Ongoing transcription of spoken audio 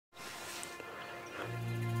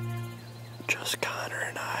Just Connor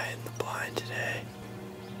and I in the blind today.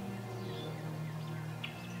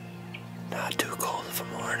 Not too cold of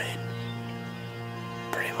a morning.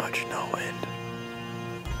 Pretty much no wind.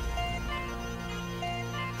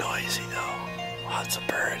 Noisy though. Lots of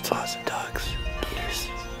birds, lots of ducks, geese.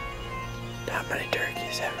 Not many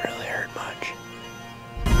turkeys, haven't really heard much.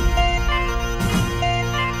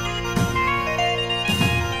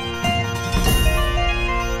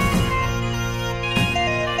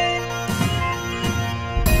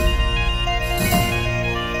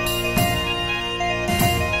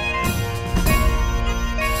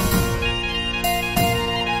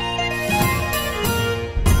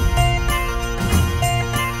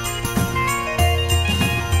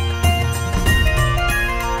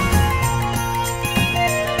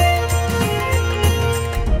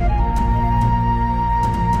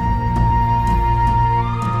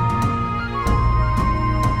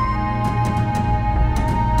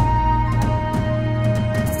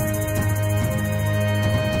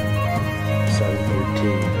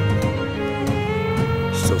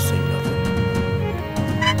 Still seeing nothing.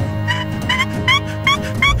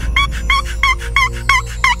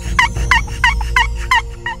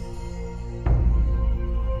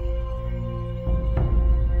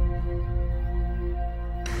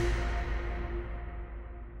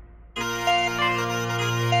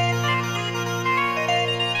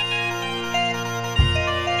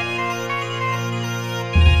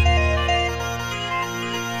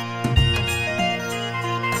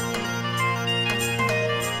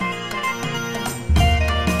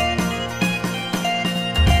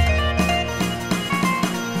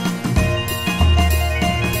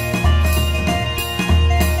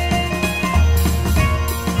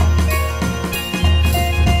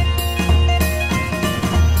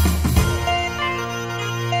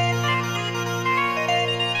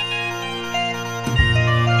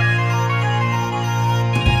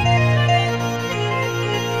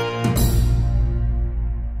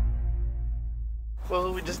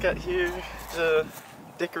 Well, we just got here to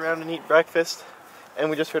dick around and eat breakfast, and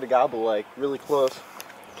we just heard a gobble like really close.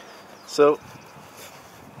 So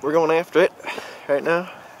we're going after it right now,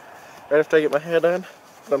 right after I get my head on,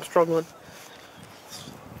 but I'm struggling.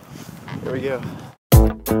 Here we go.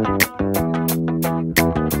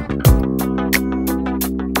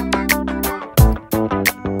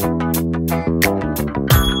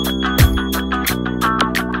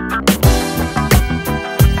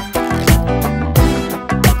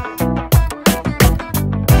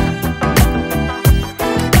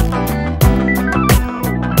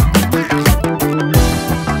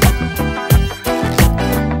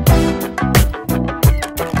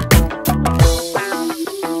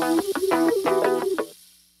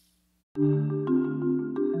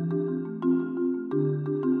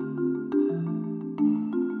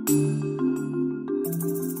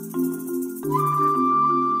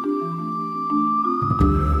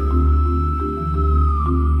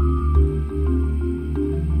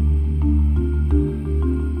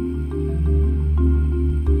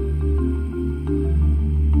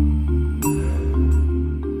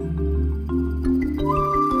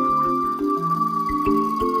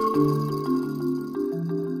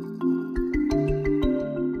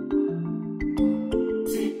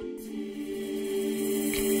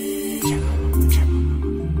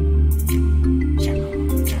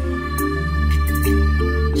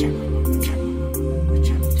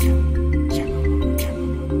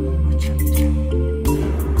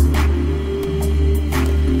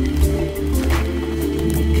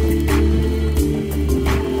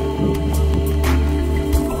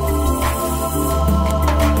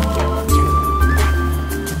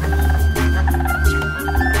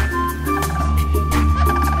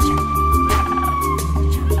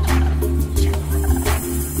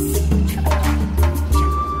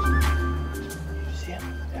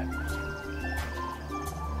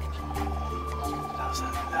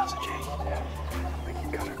 That was a Jake. Yeah. We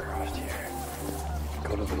can cut across here.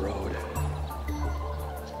 Go to the road.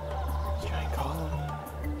 Try and call him.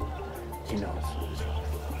 He knows.